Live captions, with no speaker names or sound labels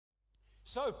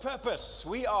So, purpose.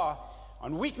 We are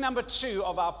on week number 2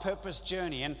 of our purpose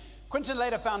journey. And Quinton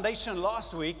laid a foundation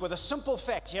last week with a simple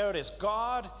fact. Here it is.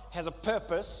 God has a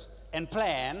purpose and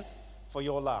plan for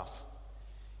your life.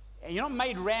 And you're not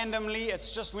made randomly.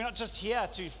 We're not just here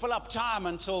to fill up time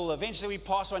until eventually we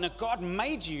pass away. No, God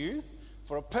made you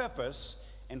for a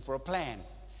purpose and for a plan.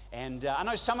 And I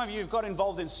know some of you have got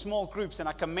involved in small groups, and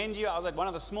I commend you. I was at one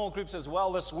of the small groups as well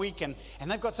this week, and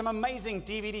they've got some amazing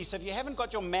DVDs. So if you haven't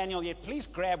got your manual yet, please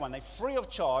grab one. They're free of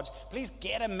charge. Please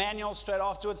get a manual straight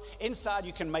afterwards. Inside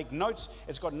you can make notes.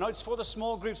 It's got notes for the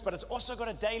small groups, but it's also got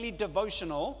a daily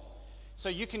devotional, so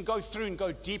you can go through and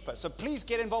go deeper. So please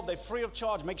get involved. They're free of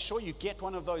charge. Make sure you get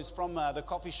one of those from the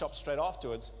coffee shop straight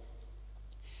afterwards.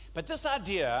 But this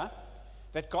idea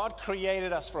that God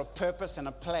created us for a purpose and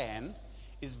a plan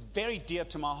is very dear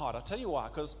to my heart. I'll tell you why.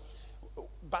 Because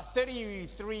about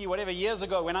 33 whatever years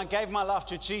ago, when I gave my life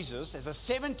to Jesus as a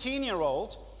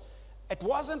 17-year-old, it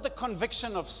wasn't the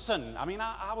conviction of sin. I mean,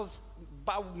 I was,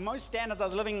 by most standards, I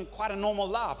was living quite a normal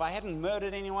life. I hadn't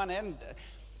murdered anyone.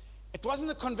 It wasn't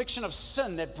the conviction of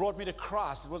sin that brought me to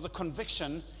Christ. It was the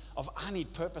conviction of I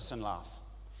need purpose in life.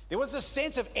 There was this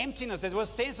sense of emptiness. There was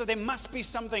a sense of there must be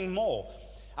something more.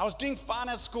 I was doing fine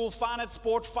at school, fine at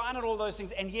sport, fine at all those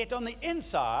things, and yet on the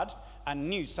inside, I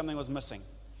knew something was missing.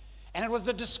 And it was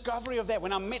the discovery of that.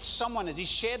 When I met someone as he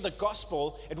shared the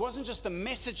gospel, it wasn't just the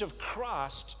message of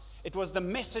Christ, it was the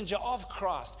messenger of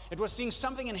Christ. It was seeing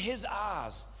something in his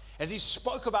eyes as he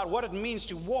spoke about what it means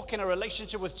to walk in a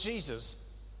relationship with Jesus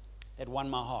that won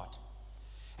my heart.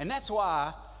 And that's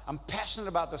why I'm passionate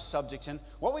about this subject. And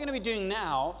what we're going to be doing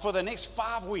now for the next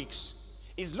 5 weeks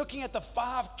is looking at the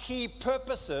 5 key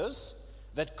purposes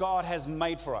that God has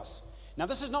made for us. Now,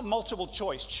 this is not multiple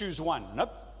choice, choose one.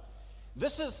 Nope.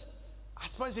 This is, I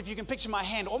suppose if you can picture my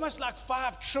hand, almost like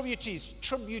 5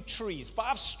 tributaries,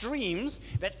 5 streams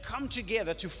that come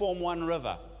together to form one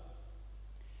river.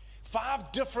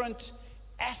 5 different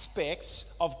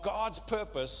aspects of God's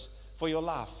purpose for your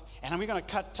life. And we're going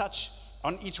to touch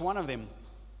on each one of them.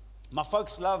 My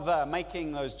folks love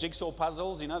making those jigsaw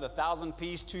puzzles, you know, the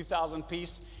 1,000-piece,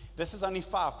 2,000-piece. This is only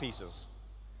 5 pieces.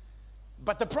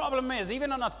 But the problem is,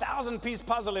 even on a 1,000-piece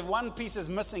puzzle, if one piece is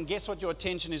missing, guess what your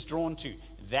attention is drawn to?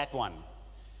 That one.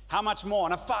 How much more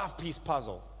on a 5-piece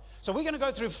puzzle? So we're going to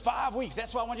go through 5 weeks.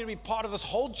 That's why I want you to be part of this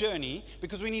whole journey,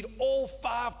 because we need all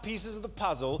 5 pieces of the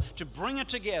puzzle to bring it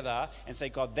together and say,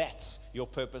 God, that's your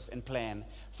purpose and plan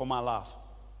for my life.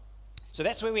 So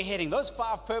that's where we're heading. Those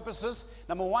 5 purposes.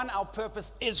 Number 1, our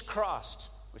purpose is Christ,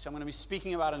 which I'm going to be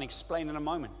speaking about and explain in a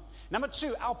moment. Number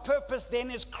 2, our purpose then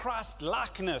is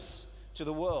Christ-likeness to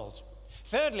the world.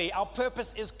 Thirdly, our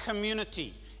purpose is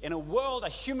community. In a world, a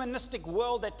humanistic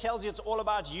world that tells you it's all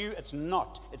about you, it's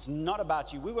not. It's not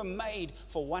about you. We were made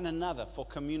for one another, for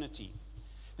community.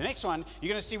 The next one,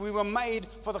 you're going to see we were made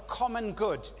for the common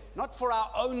good, not for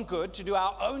our own good, to do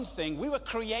our own thing. We were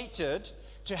created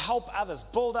to help others,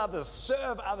 build others,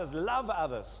 serve others, love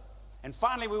others. And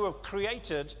finally, we were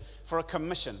created for a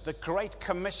commission, the Great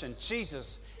Commission.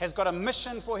 Jesus has got a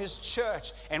mission for his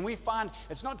church. And we find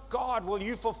it's not, God, will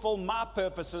you fulfill my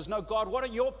purposes? No, God, what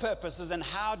are your purposes and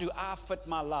how do I fit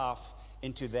my life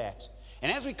into that?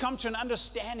 And as we come to an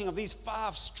understanding of these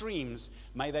 5 streams,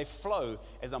 may they flow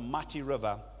as a mighty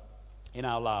river in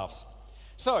our lives.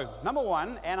 So, number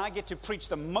 1, and I get to preach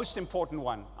the most important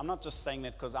one. I'm not just saying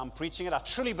that because I'm preaching it. I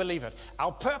truly believe it.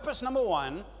 Our purpose, number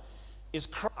 1, is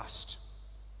Christ.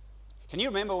 Can you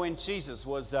remember when Jesus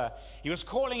was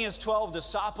calling his 12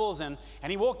 disciples and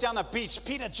he walked down the beach?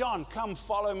 Peter, John, come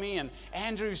follow me. And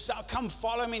Andrew, come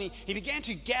follow me. And he began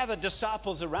to gather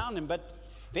disciples around him. But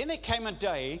then there came a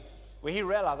day where he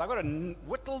realized, I've got to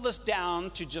whittle this down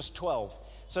to just 12.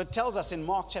 So it tells us in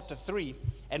Mark chapter 3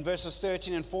 and verses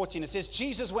 13 and 14, it says,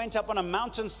 Jesus went up on a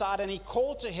mountainside and he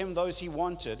called to him those he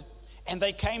wanted, and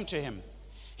they came to him.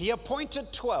 He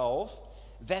appointed 12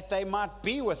 that they might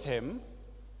be with him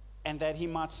and that he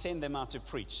might send them out to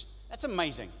preach. That's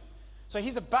amazing. So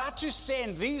he's about to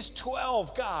send these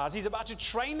 12 guys, he's about to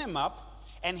train them up,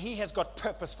 and he has got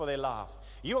purpose for their life.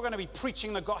 You are going to be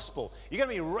preaching the gospel. You're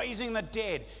going to be raising the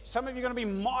dead. Some of you are going to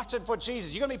be martyred for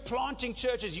Jesus. You're going to be planting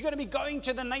churches. You're going to be going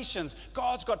to the nations.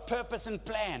 God's got purpose and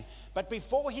plan. But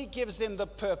before he gives them the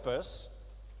purpose,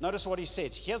 notice what he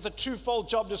says. Here's the twofold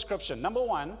job description. Number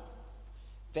 1,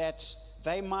 that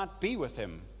they might be with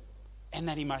him and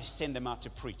that he might send them out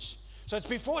to preach. So it's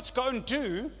before it's go and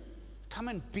do, come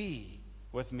and be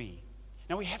with me.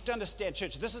 Now we have to understand,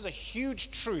 church, this is a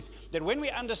huge truth that when we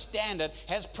understand it,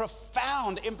 has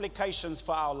profound implications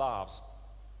for our lives.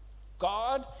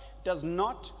 God does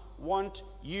not want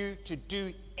you to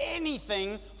do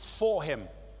anything for him.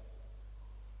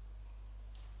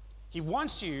 He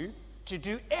wants you to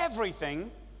do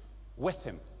everything with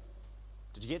him.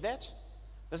 Did you get that?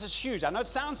 This is huge. I know it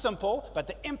sounds simple, but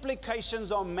the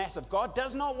implications are massive. God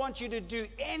does not want you to do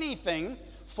anything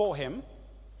for him.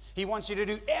 He wants you to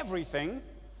do everything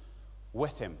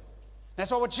with him.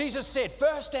 That's what Jesus said,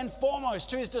 first and foremost,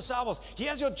 to his disciples.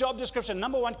 Here's your job description.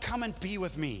 Number one, come and be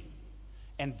with me.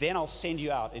 And then I'll send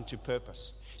you out into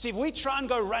purpose. See, if we try and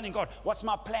go running, God, what's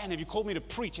my plan? Have you called me to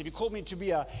preach? Have you called me to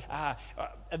be a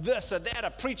this or that,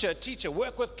 a preacher, a teacher,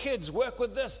 work with kids, work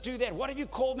with this, do that? What have you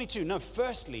called me to? No,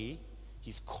 firstly,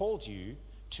 he's called you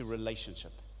to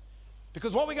relationship.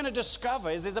 Because what we're going to discover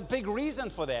is there's a big reason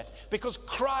for that. Because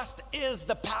Christ is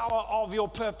the power of your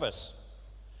purpose.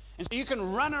 And so you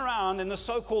can run around in the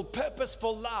so-called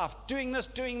purposeful life, doing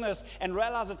this, and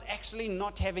realize it's actually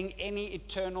not having any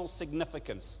eternal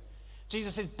significance.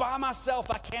 Jesus says, by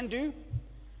myself I can do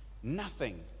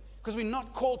nothing. Because we're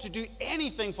not called to do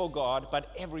anything for God,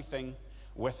 but everything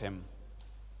with him.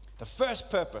 The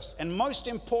first purpose and most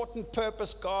important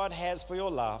purpose God has for your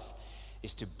life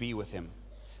is to be with him.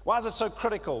 Why is it so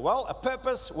critical? Well, a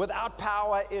purpose without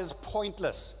power is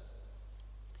pointless.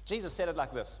 Jesus said it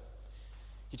like this.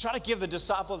 He tried to give the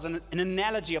disciples an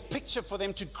analogy, a picture for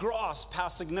them to grasp how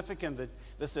significant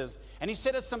this is. And he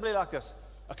said it simply like this.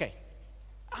 Okay,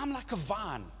 I'm like a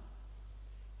vine,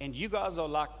 and you guys are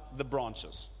like the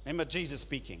branches. Remember Jesus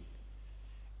speaking.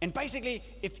 And basically,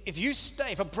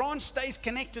 if a branch stays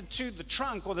connected to the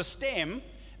trunk or the stem,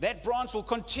 that branch will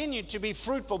continue to be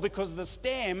fruitful because the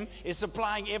stem is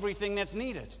supplying everything that's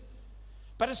needed.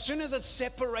 But as soon as it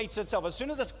separates itself, as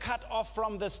soon as it's cut off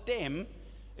from the stem,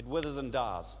 it withers and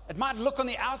dies. It might look on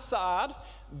the outside,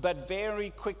 but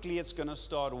very quickly it's going to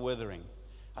start withering.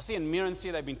 I see in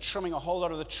Meerensee they've been trimming a whole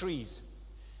lot of the trees.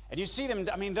 And you see them,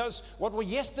 what were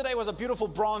yesterday was a beautiful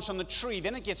branch on the tree,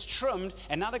 then it gets trimmed,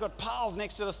 and now they've got piles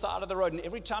next to the side of the road, and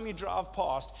every time you drive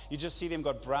past, you just see them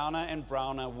got browner and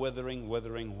browner, withering.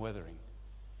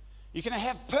 You can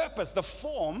have purpose, the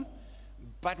form,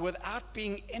 but without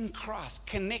being in Christ,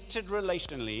 connected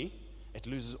relationally, it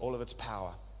loses all of its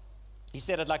power. He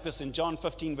said it like this in John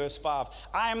 15, verse 5.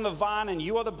 I am the vine and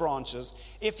you are the branches.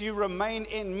 If you remain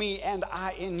in me and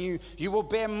I in you, you will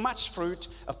bear much fruit.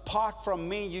 Apart from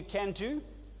me, you can do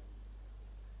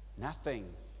nothing.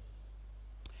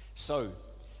 So,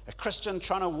 a Christian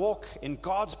trying to walk in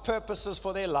God's purposes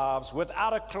for their lives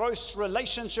without a close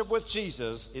relationship with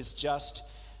Jesus is just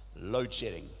load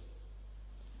shedding.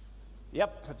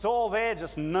 Yep, it's all there,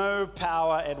 just no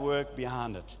power at work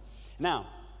behind it. Now,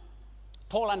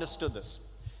 Paul understood this.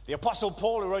 The Apostle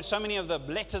Paul, who wrote so many of the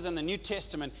letters in the New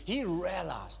Testament, he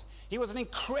realized he was an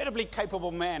incredibly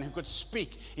capable man who could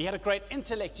speak. He had a great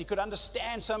intellect. He could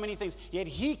understand so many things. Yet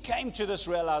he came to this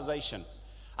realization.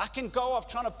 I can go off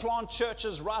trying to plant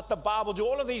churches, write the Bible, do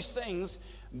all of these things,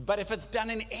 but if it's done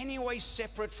in any way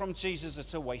separate from Jesus,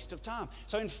 it's a waste of time.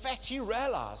 So in fact, he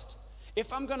realized,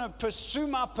 if I'm going to pursue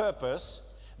my purpose,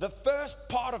 the first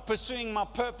part of pursuing my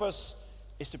purpose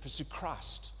is to pursue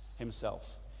Christ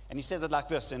himself. And he says it like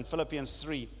this in Philippians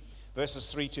 3, verses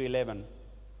 3 to 11.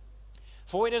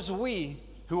 For it is we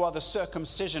who are the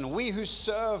circumcision, we who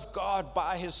serve God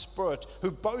by his Spirit, who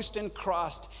boast in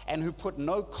Christ and who put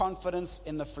no confidence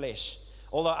in the flesh,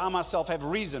 although I myself have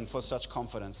reason for such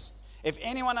confidence. If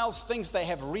anyone else thinks they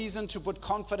have reason to put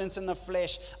confidence in the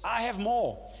flesh, I have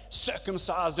more.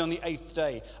 Circumcised on the 8th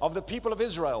day, of the people of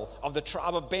Israel, of the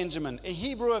tribe of Benjamin, a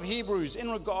Hebrew of Hebrews,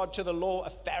 in regard to the law, a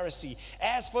Pharisee.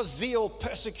 As for zeal,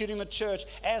 persecuting the church.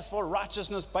 As for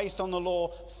righteousness based on the law,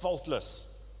 faultless.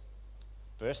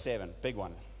 Verse 7, big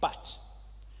one. But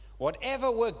whatever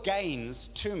were gains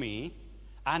to me,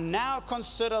 I now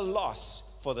consider loss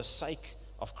for the sake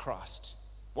of Christ.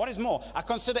 What is more, I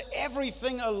consider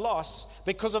everything a loss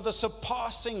because of the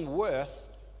surpassing worth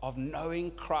of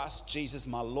knowing Christ Jesus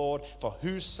my Lord, for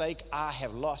whose sake I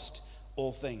have lost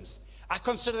all things. I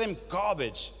consider them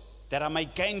garbage, that I may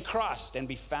gain Christ and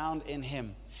be found in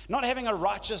him, not having a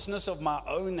righteousness of my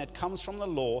own that comes from the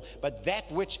law, but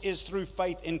that which is through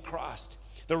faith in Christ.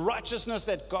 The righteousness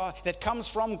that comes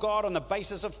from God on the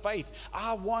basis of faith.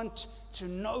 I want to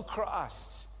know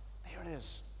Christ. There it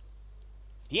is.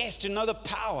 Yes, to know the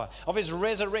power of his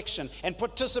resurrection and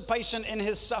participation in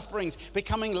his sufferings,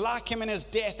 becoming like him in his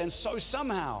death, and so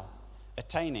somehow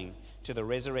attaining to the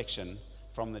resurrection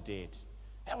from the dead.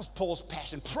 That was Paul's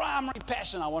passion, primary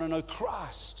passion. I want to know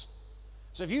Christ.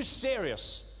 So if you're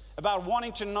serious about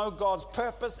wanting to know God's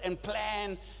purpose and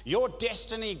plan, your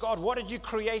destiny, God, what did you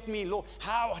create me, Lord?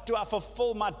 How do I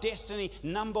fulfill my destiny?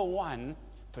 Number one,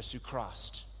 pursue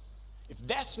Christ. If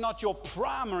that's not your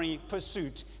primary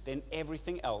pursuit, then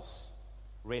everything else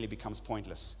really becomes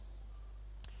pointless.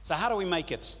 So how do we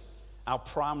make it our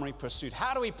primary pursuit.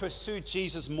 How do we pursue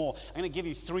Jesus more? I'm going to give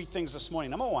you 3 things this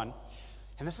morning. Number 1,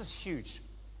 and this is huge,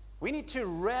 we need to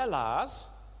realize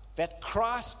that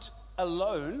Christ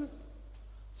alone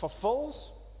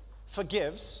fulfills,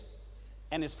 forgives,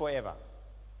 and is forever.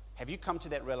 Have you come to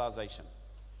that realization?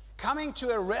 Coming to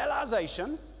a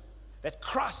realization that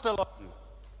Christ alone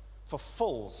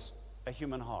fulfills a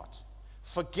human heart,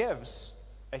 forgives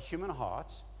a human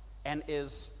heart, and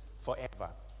is forever.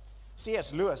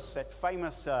 C.S. Lewis, that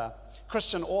famous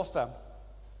Christian author,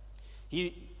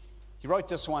 he wrote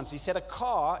this once. He said, a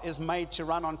car is made to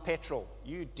run on petrol.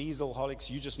 You diesel holics,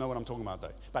 you just know what I'm talking about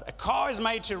though. But a car is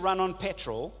made to run on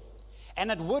petrol, and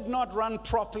it would not run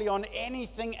properly on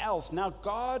anything else. Now,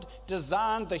 God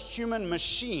designed the human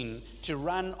machine to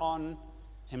run on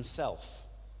himself.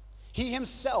 He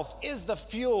himself is the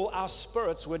fuel our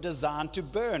spirits were designed to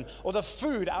burn, or the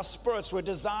food our spirits were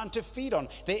designed to feed on.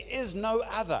 There is no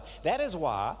other. That is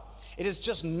why it is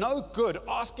just no good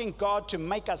asking God to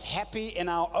make us happy in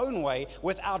our own way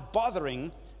without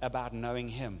bothering about knowing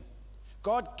him.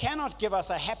 God cannot give us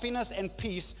a happiness and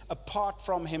peace apart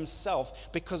from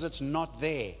himself because it's not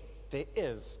there. There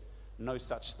is no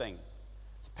such thing.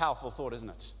 It's a powerful thought, isn't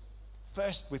it?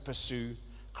 First, we pursue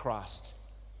Christ.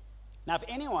 Now, if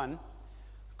anyone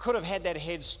could have had that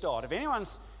head start, if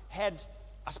anyone's had,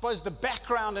 I suppose, the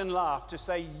background in life to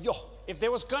say, if there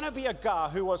was going to be a guy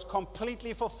who was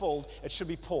completely fulfilled, it should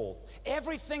be Paul.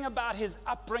 Everything about his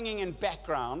upbringing and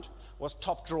background was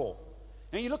top drawer.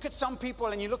 Now, you look at some people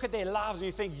and you look at their lives and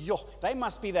you think, they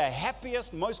must be the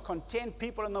happiest, most content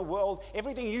people in the world.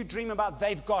 Everything you dream about,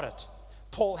 they've got it.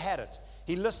 Paul had it.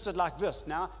 He lists it like this.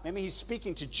 Now, maybe he's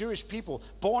speaking to Jewish people,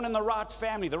 born in the right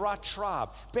family, the right tribe,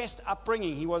 best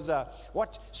upbringing. He was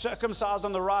circumcised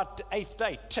on the right 8th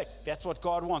day. Tick, that's what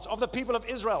God wants. Of the people of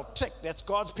Israel, tick, that's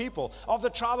God's people. Of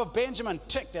the tribe of Benjamin,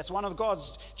 tick, that's one of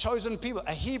God's chosen people.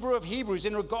 A Hebrew of Hebrews,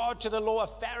 in regard to the law, a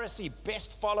Pharisee,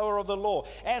 best follower of the law.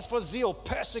 As for zeal,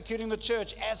 persecuting the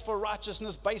church. As for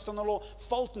righteousness, based on the law,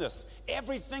 faultless.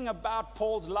 Everything about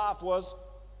Paul's life was,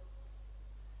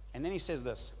 and then he says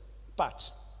this,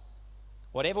 but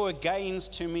whatever were gains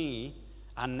to me,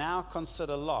 I now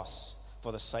consider loss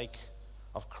for the sake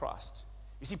of Christ.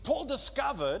 You see, Paul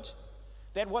discovered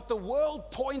that what the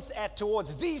world points at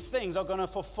towards, these things are going to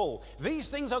fulfill, these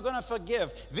things are going to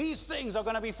forgive, these things are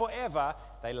going to be forever,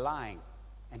 they're lying.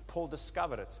 And Paul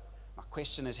discovered it. My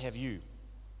question is, have you?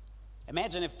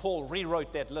 Imagine if Paul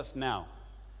rewrote that list now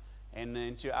and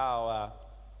into our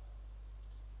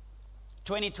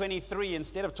 2023,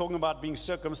 instead of talking about being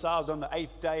circumcised on the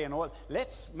 8th day and all,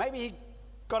 maybe he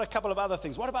got a couple of other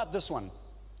things. What about this one?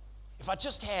 If I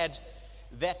just had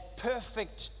that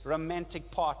perfect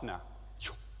romantic partner,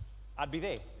 I'd be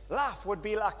there. Life would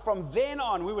be like, from then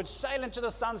on, we would sail into the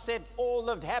sunset, all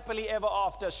lived happily ever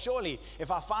after. Surely,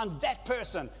 if I find that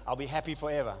person, I'll be happy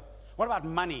forever. What about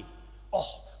money?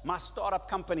 My startup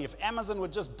company, if Amazon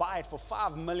would just buy it for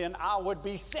 $5 million, I would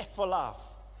be set for life.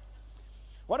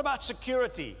 What about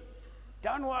security?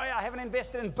 Don't worry, I haven't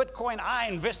invested in Bitcoin. I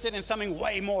invested in something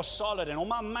way more solid. And all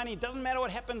my money, doesn't matter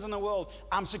what happens in the world,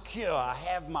 I'm secure. I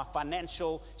have my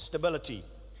financial stability.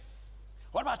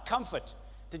 What about comfort?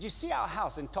 Did you see our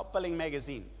house in Top Billing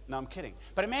magazine? No, I'm kidding.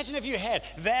 But imagine if you had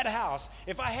that house.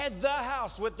 If I had the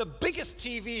house with the biggest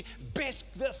TV,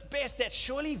 best this, best that,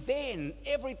 surely then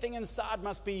everything inside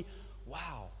must be,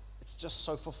 wow, it's just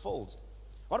so fulfilled.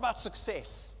 What about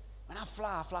success? When I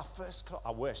fly first class.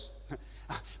 I wish.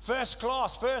 First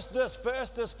class, first this,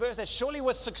 first that. Surely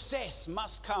with success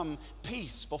must come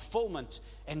peace, fulfillment,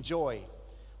 and joy.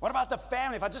 What about the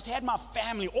family? If I just had my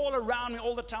family all around me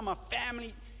all the time, my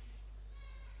family.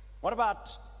 What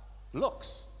about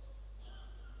looks?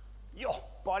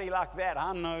 Body like that,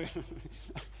 I know.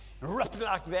 Ripped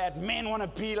like that. Men want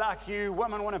to be like you.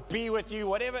 Women want to be with you.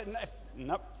 Whatever.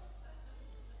 Nope.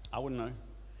 I wouldn't know.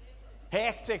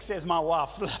 Hectic, says my wife.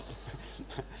 Flip.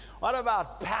 What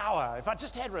about power? If I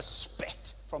just had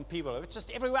respect from people, if it's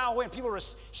just everywhere I went, people.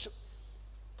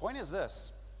 Point is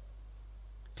this: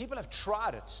 people have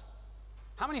tried it.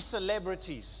 How many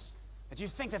celebrities that you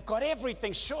think they've got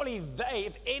everything? Surely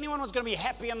if anyone was going to be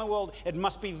happy in the world, it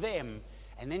must be them.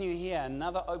 And then you hear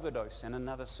another overdose and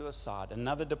another suicide,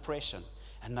 another depression,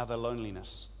 another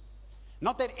loneliness.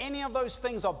 Not that any of those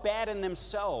things are bad in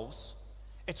themselves.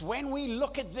 It's when we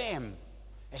look at them,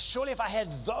 as surely if I had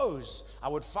those, I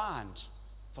would find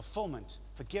fulfillment,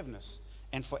 forgiveness,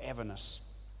 and foreverness.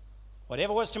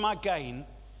 Whatever was to my gain,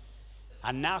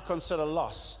 I now consider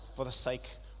loss for the sake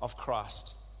of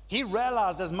Christ. He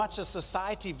realized as much as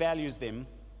society values them,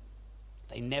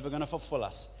 they're never going to fulfill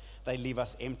us. They leave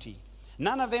us empty.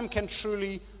 None of them can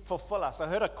truly fulfill us. I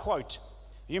heard a quote.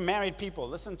 You married people,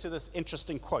 listen to this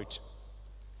interesting quote.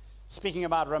 Speaking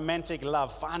about romantic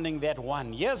love, finding that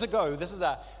one. Years ago, this is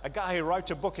a guy who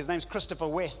wrote a book. His name's Christopher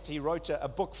West. He wrote a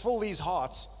book, Full These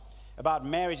Hearts, about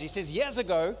marriage. He says, years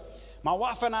ago, my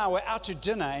wife and I were out to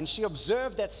dinner, and she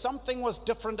observed that something was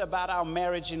different about our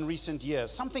marriage in recent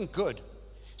years, something good.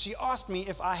 She asked me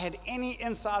if I had any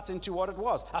insights into what it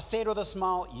was. I said with a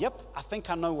smile, yep, I think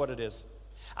I know what it is.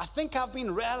 I think I've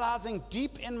been realizing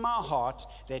deep in my heart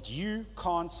that you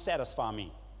can't satisfy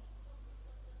me.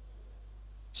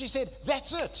 She said,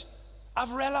 that's it.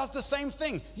 I've realized the same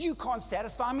thing. You can't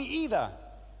satisfy me either.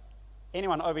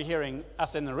 Anyone overhearing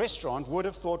us in the restaurant would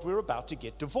have thought we were about to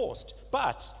get divorced.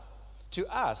 But to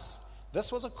us,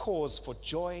 this was a cause for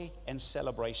joy and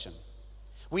celebration.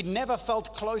 We'd never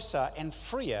felt closer and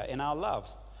freer in our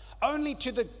love, only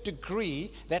to the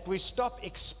degree that we stop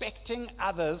expecting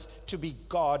others to be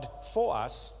God for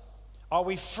us. Are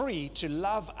we free to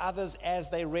love others as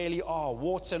they really are,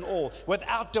 warts and all,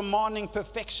 without demanding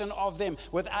perfection of them,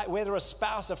 without, whether a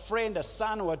spouse, a friend, a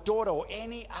son, or a daughter, or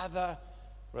any other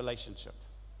relationship?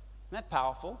 Isn't that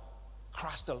powerful?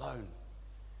 Christ alone.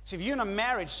 So if you're in a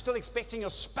marriage still expecting your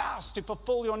spouse to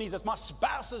fulfill your needs, it's my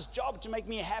spouse's job to make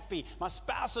me happy, my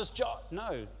spouse's job.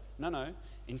 No.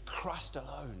 In Christ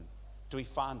alone do we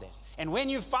find that. And when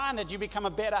you find it, you become a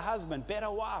better husband,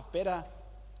 better wife, better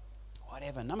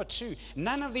whatever. Number two,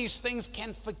 none of these things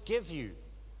can forgive you.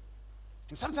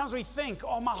 And sometimes we think,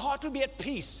 oh, my heart would be at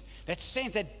peace. That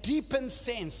sense, that deepened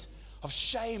sense of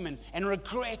shame and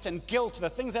regret and guilt, the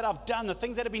things that I've done, the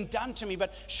things that have been done to me.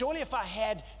 But surely if I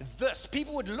had this,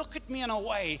 people would look at me in a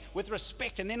way with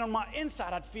respect. And then on my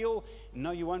inside, I'd feel,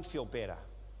 no, you won't feel better.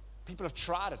 People have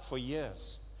tried it for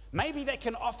years. Maybe they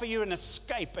can offer you an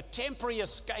escape, a temporary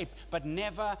escape, but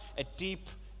never a deep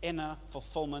inner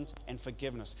fulfillment and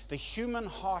forgiveness. The human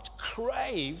heart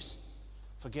craves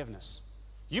forgiveness.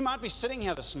 You might be sitting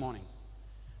here this morning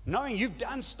knowing you've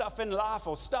done stuff in life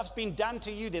or stuff's been done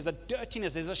to you. There's a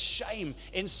dirtiness, there's a shame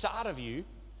inside of you,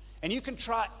 and you can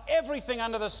try everything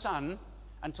under the sun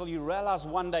until you realize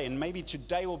one day, and maybe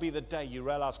today will be the day you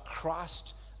realize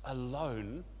Christ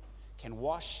alone can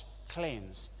wash,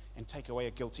 cleanse, and take away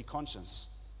a guilty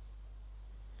conscience.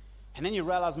 And then you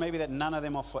realize maybe that none of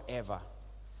them are forever.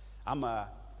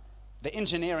 The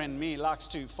engineer in me likes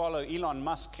to follow Elon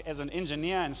Musk as an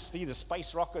engineer and see the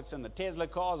space rockets and the Tesla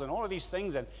cars and all of these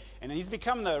things. And he's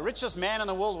become the richest man in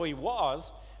the world, or he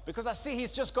was, because I see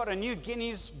he's just got a new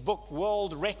Guinness Book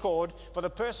World Record for the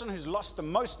person who's lost the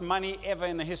most money ever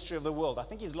in the history of the world. I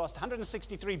think he's lost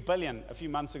 163 billion a few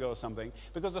months ago or something,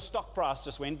 because the stock price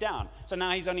just went down. So now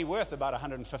he's only worth about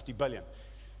 150 billion.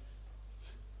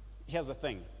 Here's the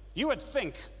thing. You would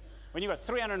think when you've got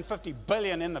 350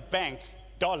 billion in the bank,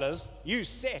 dollars, you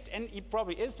set, and he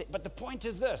probably is set. But the point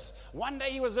is this: one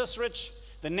day he was this rich,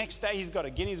 the next day he's got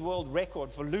a Guinness World Record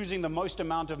for losing the most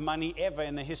amount of money ever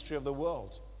in the history of the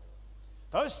world.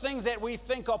 Those things that we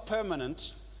think are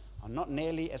permanent are not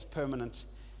nearly as permanent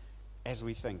as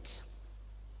we think.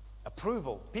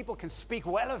 Approval. People can speak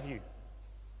well of you,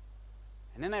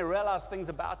 and then they realize things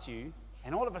about you,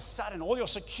 and all of a sudden all your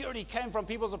security came from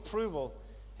people's approval,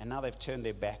 and now they've turned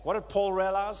their back. What did Paul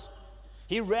realize?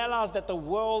 He realized that the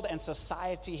world and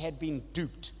society had been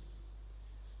duped.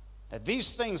 That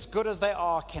these things, good as they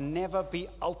are, can never be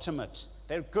ultimate.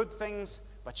 They're good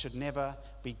things, but should never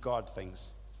be God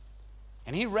things.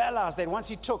 And he realized that once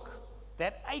he took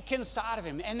that ache inside of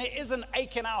him, and there is an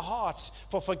ache in our hearts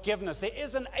for forgiveness, there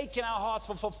is an ache in our hearts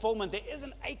for fulfillment, there is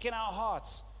an ache in our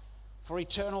hearts for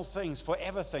eternal things,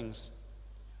 forever things.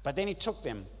 But then he took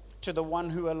them to the one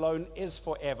who alone is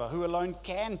forever, who alone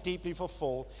can deeply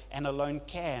fulfill, and alone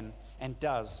can and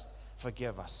does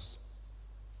forgive us.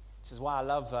 This is why I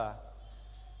love,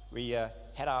 we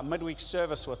had our midweek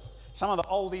service with some of the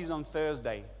oldies on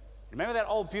Thursday. Remember that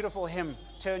old beautiful hymn,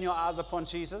 Turn Your Eyes Upon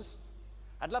Jesus?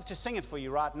 I'd love to sing it for you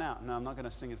right now. No, I'm not going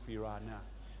to sing it for you right now.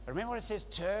 But remember what it says,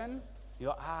 turn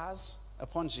your eyes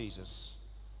upon Jesus.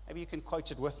 Maybe you can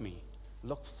quote it with me.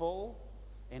 Look full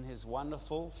in his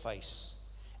wonderful face,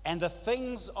 and the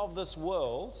things of this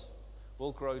world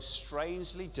will grow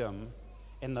strangely dim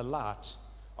in the light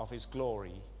of his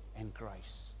glory and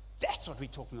grace. That's what we're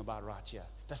talking about right here.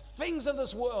 The things of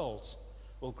this world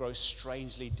will grow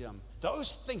strangely dim.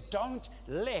 Those things, don't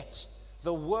let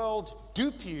the world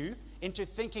dupe you into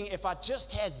thinking if I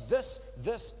just had this,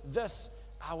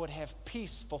 I would have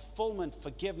peace, fulfillment,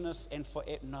 forgiveness, and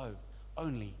no,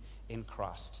 only in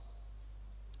Christ.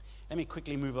 Let me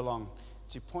quickly move along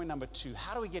to point number 2.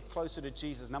 How do we get closer to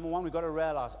Jesus? Number 1, we've got to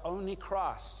realize only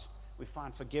Christ we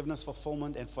find forgiveness,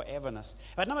 fulfillment, and foreverness.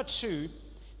 But number 2, and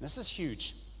this is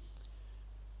huge,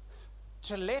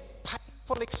 to let pain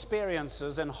painful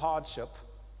experiences and hardship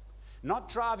not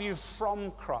drive you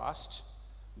from Christ,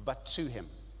 but to Him.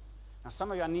 Now,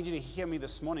 some of you, I need you to hear me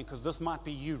this morning, because this might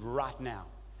be you right now.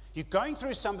 You're going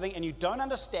through something and you don't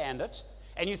understand it,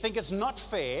 and you think it's not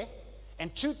fair,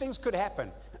 and two things could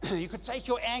happen. You could take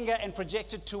your anger and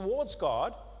project it towards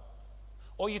God,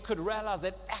 or you could realize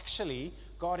that actually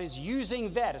God is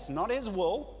using that. It's not His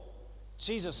will.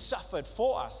 Jesus suffered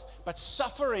for us, but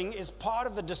suffering is part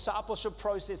of the discipleship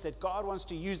process that God wants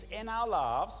to use in our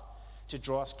lives to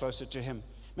draw us closer to Him.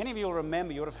 Many of you will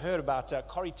remember, you would have heard about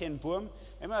Corrie ten Boom.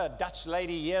 Remember a Dutch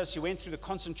lady, years, she went through the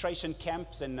concentration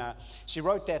camps, and she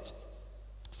wrote that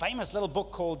famous little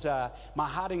book called My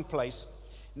Hiding Place.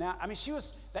 Now, I mean,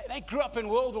 they grew up in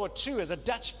World War II as a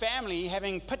Dutch family,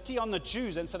 having pity on the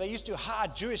Jews, and so they used to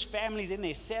hide Jewish families in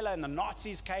their cellar, and the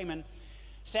Nazis came, and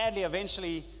sadly,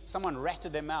 eventually, someone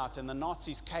ratted them out, and the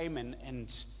Nazis came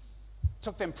and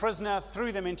took them prisoner,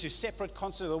 threw them into separate,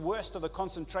 the worst of the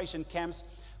concentration camps.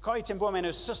 Corrie ten Boom and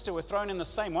her sister were thrown in the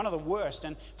same, one of the worst,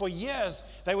 and for years,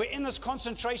 they were in this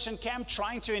concentration camp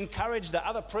trying to encourage the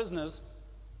other prisoners.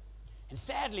 And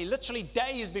sadly, literally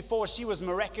days before she was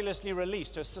miraculously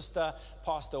released, her sister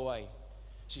passed away.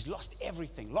 She's lost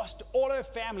everything, lost all her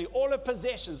family, all her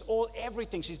possessions,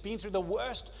 everything. She's been through the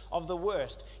worst of the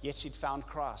worst, yet she'd found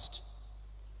Christ.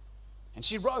 And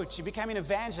she became an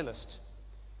evangelist.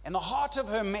 And the heart of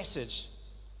her message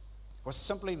was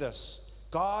simply this: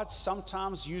 God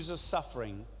sometimes uses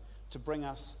suffering to bring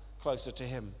us closer to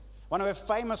Him. One of her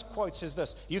famous quotes is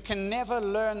this: "You can never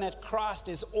learn that Christ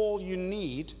is all you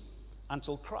need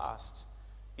until Christ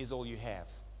is all you have."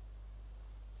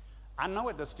 I know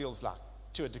what this feels like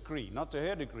to a degree, not to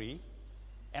her degree,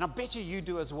 and I bet you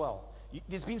do as well.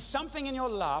 There's been something in your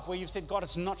life where you've said, God,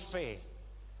 it's not fair.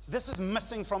 This is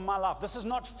missing from my life. This is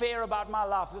not fair about my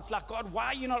life. It's like, God, why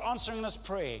are you not answering this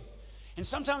prayer? And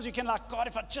sometimes we can like, God,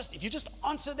 if you just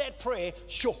answer that prayer,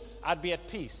 sure, I'd be at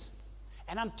peace.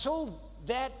 And until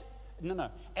that,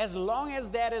 as long as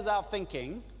that is our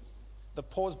thinking, the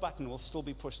pause button will still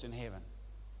be pushed in heaven.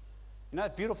 You know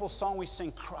that beautiful song we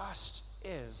sing, Christ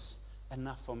is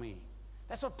enough for me.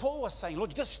 That's what Paul was saying.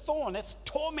 Lord, this thorn, that's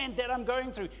torment that I'm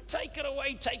going through, take it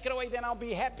away, then I'll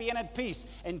be happy and at peace.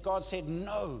 And God said,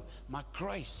 no, my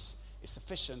grace is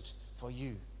sufficient for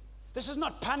you. This is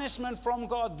not punishment from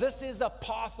God. This is a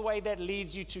pathway that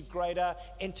leads you to greater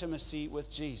intimacy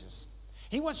with Jesus.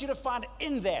 He wants you to find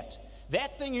in that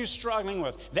thing you're struggling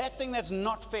with, that thing that's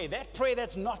not fair, that prayer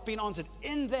that's not been answered,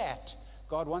 in that,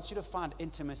 God wants you to find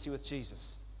intimacy with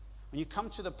Jesus. When you come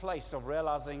to the place of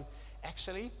realizing,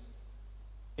 actually,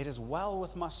 it is well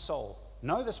with my soul.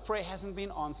 No, this prayer hasn't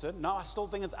been answered. No, I still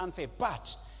think it's unfair,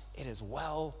 but it is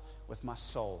well with my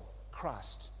soul.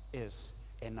 Christ is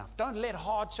enough. Don't let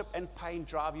hardship and pain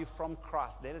drive you from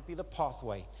Christ. Let it be the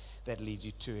pathway that leads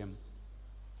you to Him.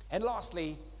 And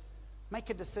lastly, make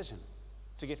a decision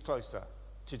to get closer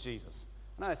to Jesus.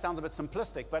 I know that sounds a bit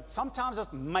simplistic, but sometimes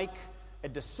just make a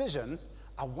decision.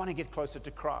 I want to get closer to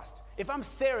Christ. If I'm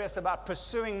serious about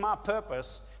pursuing my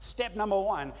purpose, step number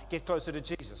one, get closer to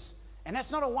Jesus. And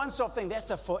that's not a once-off thing,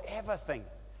 that's a forever thing.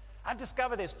 I've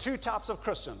discovered there's two types of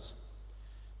Christians.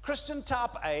 Christian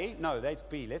type A, no, that's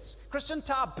B. Christian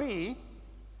type B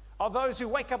are those who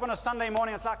wake up on a Sunday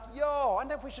morning and it's like, yo, I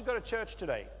wonder if we should go to church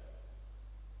today.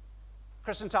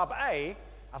 Christian type A,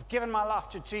 I've given my life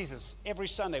to Jesus. Every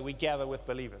Sunday we gather with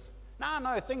believers.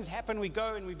 No, things happen, we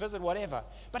go and we visit, whatever.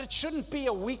 But it shouldn't be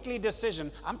a weekly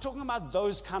decision. I'm talking about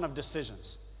those kind of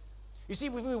decisions. You see,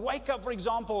 if we wake up, for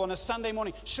example, on a Sunday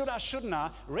morning, should I, shouldn't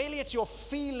I? Really, it's your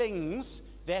feelings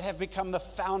that have become the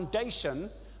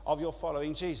foundation of your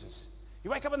following Jesus.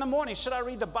 You wake up in the morning, should I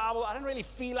read the Bible? I don't really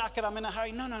feel like it, I'm in a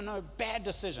hurry. No, bad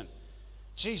decision.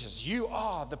 Jesus, you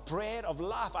are the bread of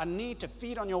life. I need to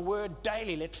feed on your word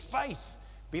daily. Let faith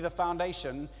be the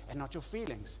foundation and not your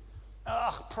feelings.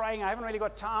 Praying, I haven't really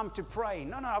got time to pray.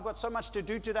 No, I've got so much to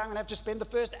do today. I'm going to have to spend the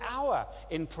first hour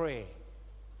in prayer.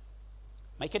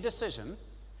 Make a decision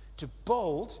to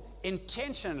build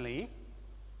intentionally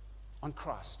on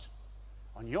Christ,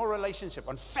 on your relationship,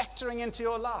 on factoring into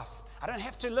your life. I don't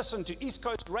have to listen to East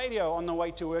Coast radio on the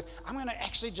way to work. I'm going to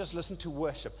actually just listen to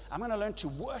worship. I'm going to learn to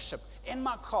worship in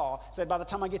my car so that by the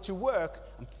time I get to work,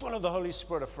 I'm full of the Holy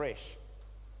Spirit afresh.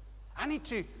 I need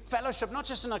to fellowship not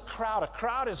just in a crowd. A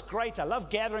crowd is great. I love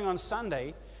gathering on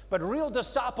Sunday. But real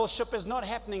discipleship is not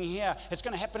happening here. It's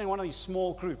going to happen in one of these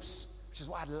small groups, which is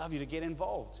why I'd love you to get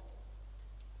involved.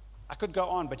 I could go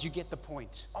on, but you get the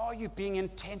point. Are you being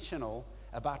intentional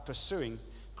about pursuing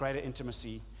greater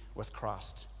intimacy with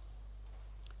Christ?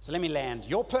 So let me land.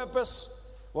 Your purpose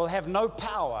will have no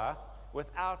power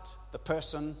without the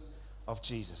person of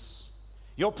Jesus.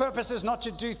 Your purpose is not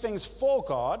to do things for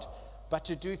God, but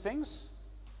to do things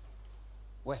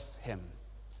with Him.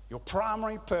 Your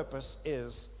primary purpose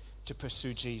is to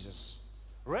pursue Jesus,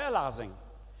 realizing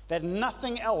that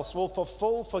nothing else will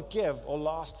fulfill, forgive, or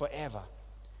last forever.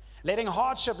 Letting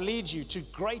hardship lead you to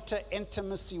greater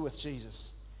intimacy with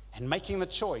Jesus and making the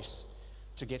choice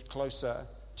to get closer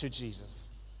to Jesus.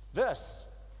 This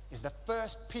is the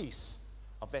first piece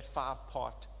of that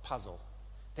 5-part puzzle.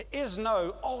 There is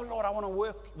no, oh Lord, I want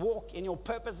to walk in your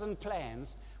purpose and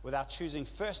plans without choosing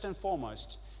first and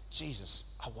foremost,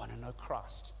 Jesus, I want to know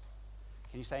Christ.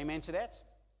 Can you say amen to that?